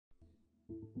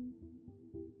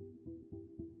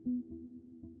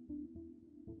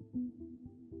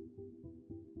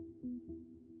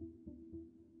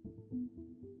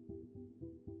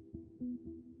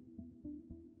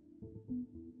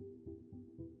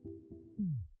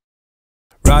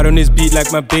Ride on this beat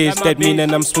like my bass, that mean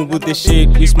that I'm smooth with this shit.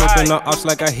 We smoking our ops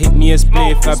like I hit me a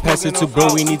spliff. I pass it to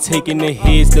bro, we need taking the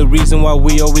hits. The reason why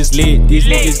we always lit. These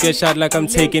niggas get shot like I'm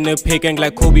taking a pick, and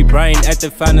like Kobe Bryant at the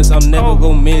finals, I'm never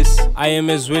gon' miss. I am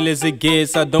as real as it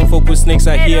gets. I don't fuck with snakes,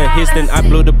 I hear a hiss, then I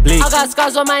blow the blitz. I got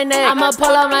scars on my neck, I'ma pull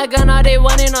out my gun, all they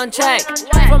wanting on check.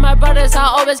 From my brothers, I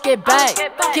always get back.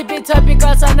 Keep it tough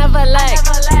because I never lack.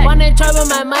 Wanna try with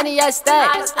my money, I stack.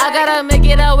 I gotta make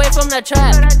it away from the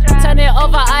trap. Turn it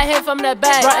over, I hit from the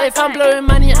back. But if I'm blowing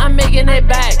money, I'm making it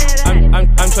back. I'm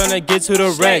tryna get to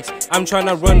the racks. I'm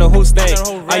tryna run the whole stack.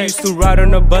 I used to ride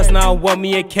on the bus, now I want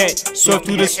me a cat. Surf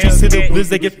through the streets to the woods,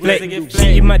 they get flat.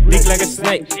 She eat my dick like a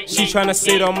snack. She tryna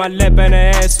sit on my lap and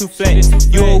her ass too flat.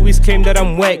 You always claim that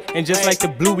I'm whack, and just like the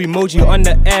blue emoji on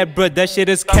the ad, bruh, that shit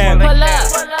is cap. Pull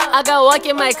up, I got walk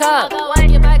in my cup,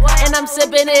 and I'm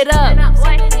sipping it up.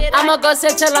 I'ma go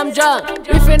sit till I'm drunk.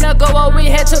 We finna go while we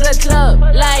head to the club.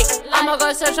 Like, I'ma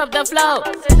go search up the flow.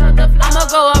 I'ma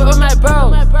go out with my bro.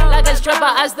 Like a stripper,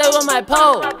 I stay with my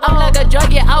pole. I'm like a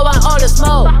druggie, I want all the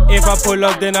smoke. If I pull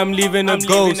up, then I'm leaving a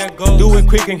ghost. Do it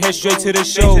quick and head straight to the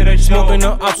show. Smoking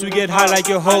the ops, we get high like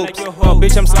your hopes. Oh,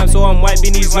 bitch, I'm slime, so I'm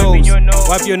wiping these nose.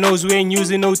 Wipe your nose, we ain't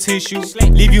using no tissue.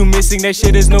 Leave you missing, that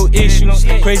shit is no issue.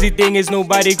 Crazy thing is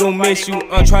nobody gon' miss you.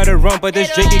 Try to run, but this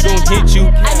Drakey gon' hit you.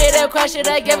 I made her crush it,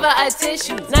 I give her a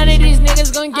tissue. None of these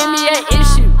niggas gon' give me an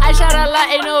issue. I shot a lot,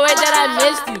 ain't no way that I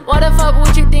missed you. What the fuck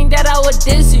would you think that I would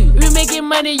diss you? We making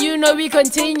money, you know we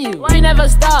continue. We never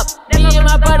stop. Me and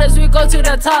my brothers, we go to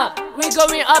the top. We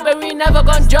going up and we never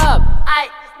gon' drop.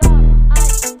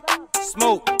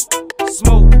 Smoke,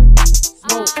 smoke,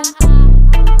 smoke.